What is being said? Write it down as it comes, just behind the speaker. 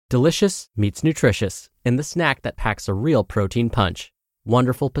Delicious meets nutritious in the snack that packs a real protein punch.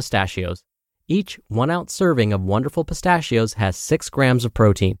 Wonderful Pistachios. Each 1-ounce serving of Wonderful Pistachios has 6 grams of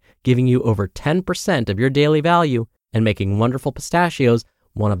protein, giving you over 10% of your daily value and making Wonderful Pistachios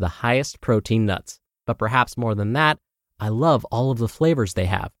one of the highest protein nuts. But perhaps more than that, I love all of the flavors they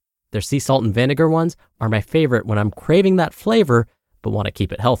have. Their sea salt and vinegar ones are my favorite when I'm craving that flavor but want to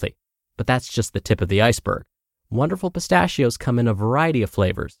keep it healthy. But that's just the tip of the iceberg. Wonderful Pistachios come in a variety of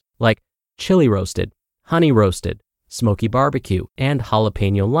flavors, like chili roasted, honey roasted, smoky barbecue, and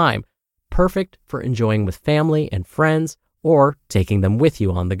jalapeno lime, perfect for enjoying with family and friends or taking them with you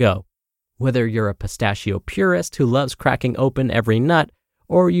on the go. Whether you're a pistachio purist who loves cracking open every nut,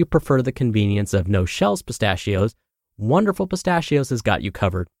 or you prefer the convenience of no-shells pistachios, Wonderful Pistachios has got you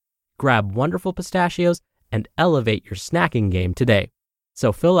covered. Grab Wonderful Pistachios and elevate your snacking game today.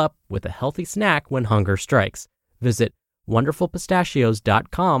 So fill up with a healthy snack when hunger strikes. Visit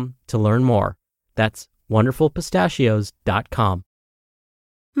wonderfulpistachios.com to learn more. That's wonderfulpistachios.com.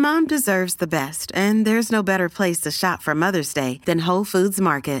 Mom deserves the best, and there's no better place to shop for Mother's Day than Whole Foods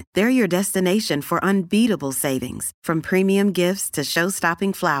Market. They're your destination for unbeatable savings, from premium gifts to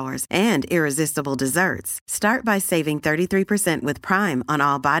show-stopping flowers and irresistible desserts. Start by saving 33% with Prime on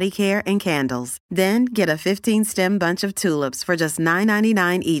all body care and candles. Then get a 15-stem bunch of tulips for just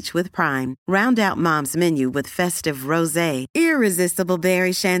 $9.99 each with Prime. Round out Mom's menu with festive rosé, irresistible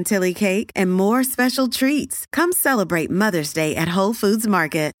berry chantilly cake, and more special treats. Come celebrate Mother's Day at Whole Foods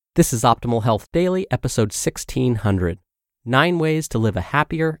Market. This is Optimal Health Daily, episode 1600, 9 Ways to Live a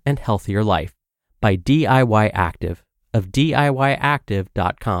Happier and Healthier Life by DIY Active of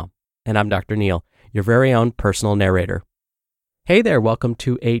DIYactive.com. And I'm Dr. Neil, your very own personal narrator. Hey there, welcome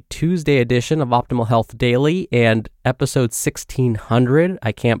to a Tuesday edition of Optimal Health Daily and episode 1600.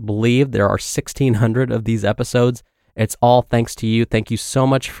 I can't believe there are 1600 of these episodes. It's all thanks to you. Thank you so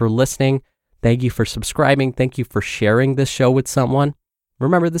much for listening. Thank you for subscribing. Thank you for sharing this show with someone.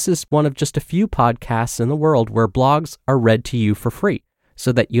 Remember, this is one of just a few podcasts in the world where blogs are read to you for free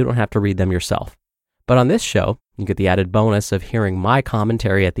so that you don't have to read them yourself. But on this show, you get the added bonus of hearing my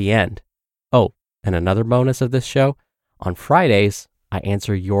commentary at the end. Oh, and another bonus of this show, on Fridays, I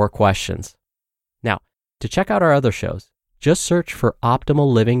answer your questions. Now, to check out our other shows, just search for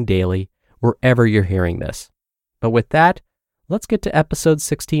Optimal Living Daily wherever you're hearing this. But with that, let's get to episode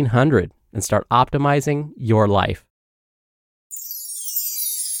 1600 and start optimizing your life.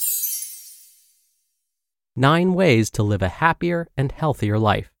 9 Ways to Live a Happier and Healthier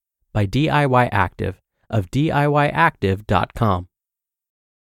Life by DIY Active of DIYactive.com.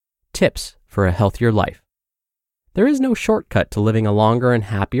 Tips for a healthier life. There is no shortcut to living a longer and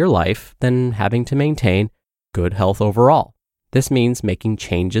happier life than having to maintain good health overall. This means making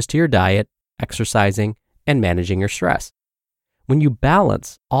changes to your diet, exercising, and managing your stress. When you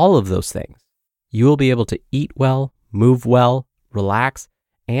balance all of those things, you will be able to eat well, move well, relax,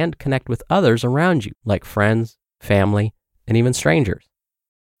 and connect with others around you, like friends, family, and even strangers.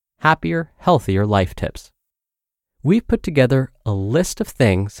 Happier, healthier life tips. We've put together a list of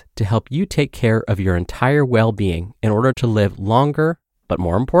things to help you take care of your entire well-being in order to live longer, but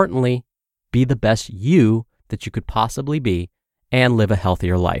more importantly, be the best you that you could possibly be and live a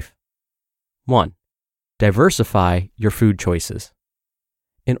healthier life. 1. Diversify your food choices.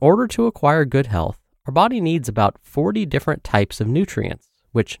 In order to acquire good health, our body needs about 40 different types of nutrients,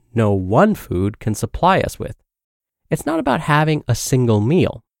 which no one food can supply us with. It's not about having a single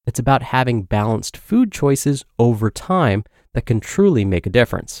meal. It's about having balanced food choices over time that can truly make a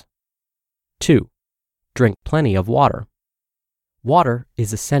difference. 2. Drink plenty of water. Water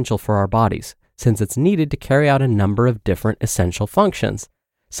is essential for our bodies since it's needed to carry out a number of different essential functions,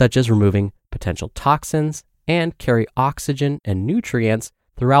 such as removing potential toxins and carry oxygen and nutrients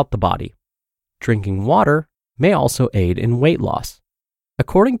throughout the body. Drinking water may also aid in weight loss.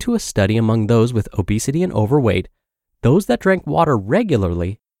 According to a study among those with obesity and overweight, those that drank water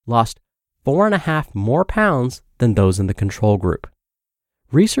regularly lost 4.5 more pounds than those in the control group.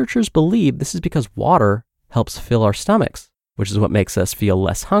 Researchers believe this is because water helps fill our stomachs, which is what makes us feel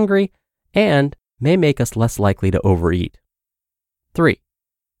less hungry and may make us less likely to overeat. 3.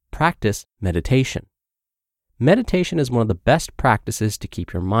 Practice meditation. Meditation is one of the best practices to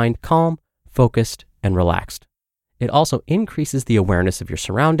keep your mind calm, focused, and relaxed. It also increases the awareness of your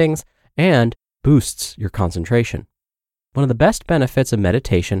surroundings and boosts your concentration. One of the best benefits of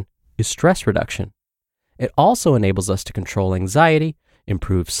meditation is stress reduction. It also enables us to control anxiety,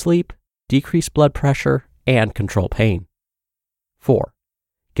 improve sleep, decrease blood pressure, and control pain. 4.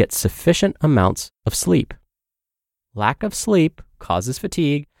 Get sufficient amounts of sleep. Lack of sleep causes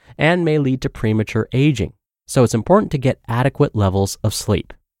fatigue and may lead to premature aging, so it's important to get adequate levels of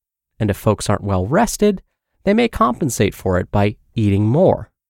sleep. And if folks aren't well rested, they may compensate for it by eating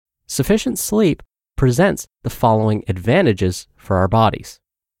more. Sufficient sleep presents the following advantages for our bodies.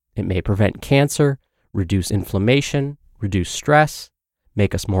 It may prevent cancer, reduce inflammation, reduce stress,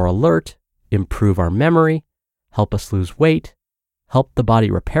 make us more alert, improve our memory, help us lose weight, help the body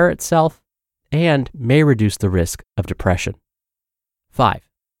repair itself, and may reduce the risk of depression. 5.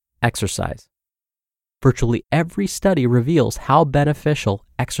 Exercise. Virtually every study reveals how beneficial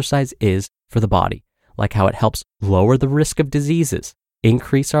exercise is for the body, like how it helps lower the risk of diseases,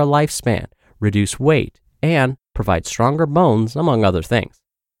 increase our lifespan, reduce weight, and provide stronger bones, among other things.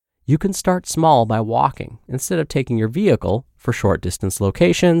 You can start small by walking instead of taking your vehicle for short distance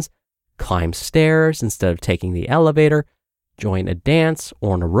locations, climb stairs instead of taking the elevator, join a dance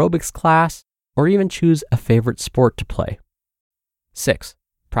or an aerobics class, or even choose a favorite sport to play. 6.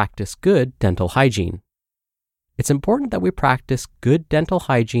 Practice good dental hygiene. It's important that we practice good dental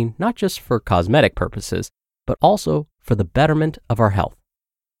hygiene not just for cosmetic purposes, but also for the betterment of our health.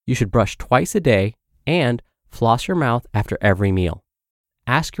 You should brush twice a day and floss your mouth after every meal.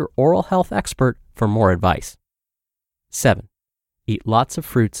 Ask your oral health expert for more advice. 7. Eat lots of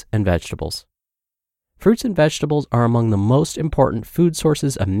fruits and vegetables. Fruits and vegetables are among the most important food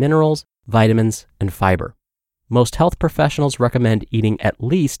sources of minerals, vitamins, and fiber. Most health professionals recommend eating at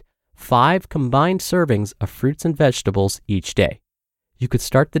least 5 combined servings of fruits and vegetables each day. You could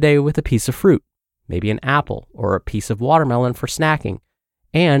start the day with a piece of fruit, maybe an apple or a piece of watermelon for snacking,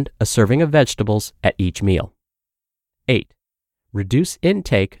 and a serving of vegetables at each meal. 8. Reduce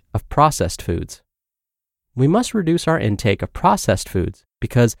intake of processed foods. We must reduce our intake of processed foods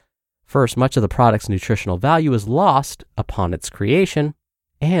because, first, much of the product's nutritional value is lost upon its creation,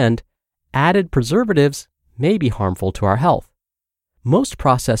 and added preservatives may be harmful to our health. Most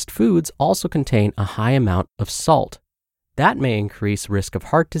processed foods also contain a high amount of salt. That may increase risk of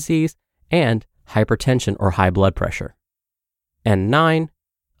heart disease and hypertension or high blood pressure. And 9,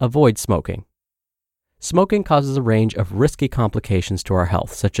 avoid smoking. Smoking causes a range of risky complications to our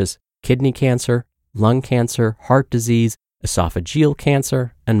health, such as kidney cancer, lung cancer, heart disease, esophageal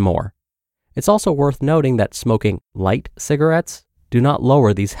cancer, and more. It's also worth noting that smoking light cigarettes do not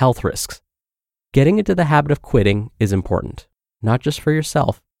lower these health risks. Getting into the habit of quitting is important, not just for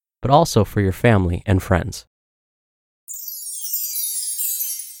yourself, but also for your family and friends.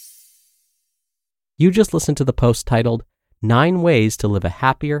 You just listened to the post titled 9 Ways to Live a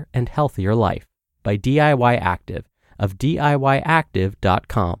Happier and Healthier Life by DIY Active of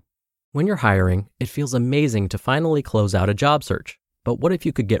DIYactive.com. When you're hiring, it feels amazing to finally close out a job search. But what if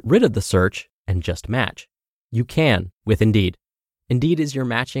you could get rid of the search and just match? You can with Indeed. Indeed is your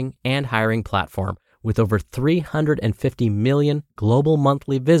matching and hiring platform with over 350 million global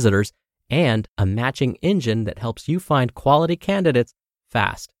monthly visitors and a matching engine that helps you find quality candidates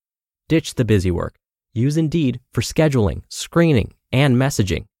fast. Ditch the busy work. Use Indeed for scheduling, screening, and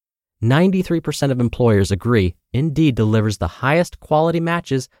messaging. 93% of employers agree Indeed delivers the highest quality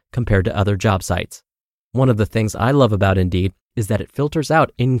matches compared to other job sites. One of the things I love about Indeed is that it filters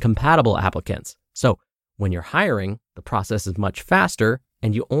out incompatible applicants. So when you're hiring, the process is much faster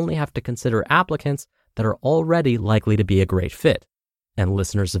and you only have to consider applicants that are already likely to be a great fit. And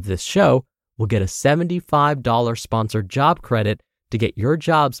listeners of this show will get a $75 sponsored job credit to get your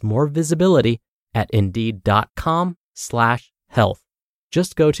jobs more visibility at Indeed.com/health.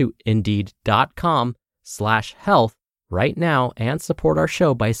 Just go to Indeed.com/health right now and support our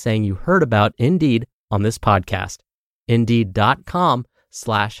show by saying you heard about Indeed on this podcast.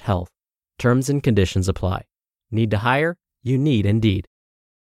 Indeed.com/health. Terms and conditions apply. Need to hire? You need Indeed.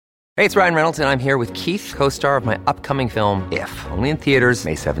 Hey, it's Ryan Reynolds, and I'm here with Keith, co-star of my upcoming film, If, only in theaters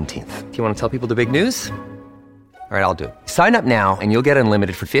May 17th. Do you want to tell people the big news? All right, I'll do it. Sign up now and you'll get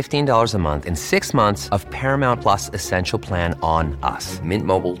unlimited for $15 a month and 6 months of Paramount Plus Essential Plan on us.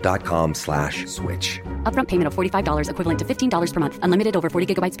 MintMobile.com/switch. Upfront payment of $45 equivalent to $15 per month. Unlimited over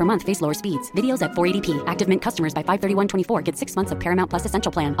 40 gigabytes per month. Face lower speeds. Videos at 480p. Active Mint customers by 531.24 get 6 months of Paramount Plus Essential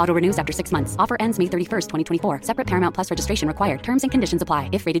Plan. Auto renews after 6 months. Offer ends May 31st, 2024. Separate Paramount Plus registration required. Terms and conditions apply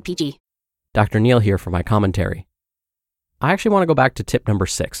if rated PG. Dr. Neal here for my commentary. I actually want to go back to tip number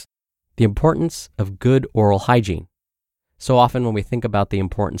 6, the importance of good oral hygiene. So often when we think about the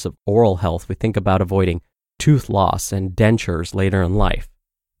importance of oral health, we think about avoiding tooth loss and dentures later in life.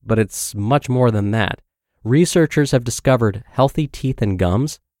 But it's much more than that. Researchers have discovered healthy teeth and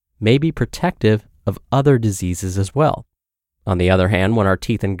gums may be protective of other diseases as well. On the other hand, when our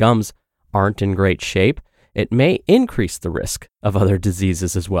teeth and gums aren't in great shape, it may increase the risk of other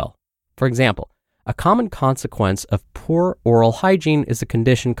diseases as well. For example, a common consequence of poor oral hygiene is a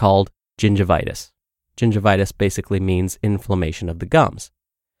condition called gingivitis. Gingivitis basically means inflammation of the gums.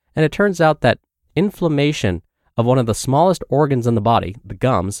 And it turns out that inflammation of one of the smallest organs in the body, the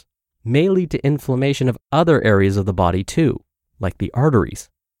gums, may lead to inflammation of other areas of the body too, like the arteries.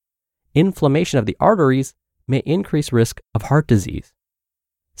 Inflammation of the arteries may increase risk of heart disease.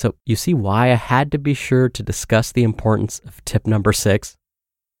 So you see why I had to be sure to discuss the importance of tip number 6?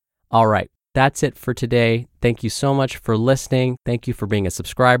 All right, that's it for today. Thank you so much for listening. Thank you for being a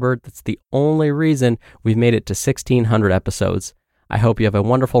subscriber. That's the only reason we've made it to 1,600 episodes. I hope you have a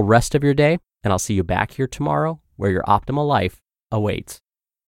wonderful rest of your day, and I'll see you back here tomorrow where your optimal life awaits.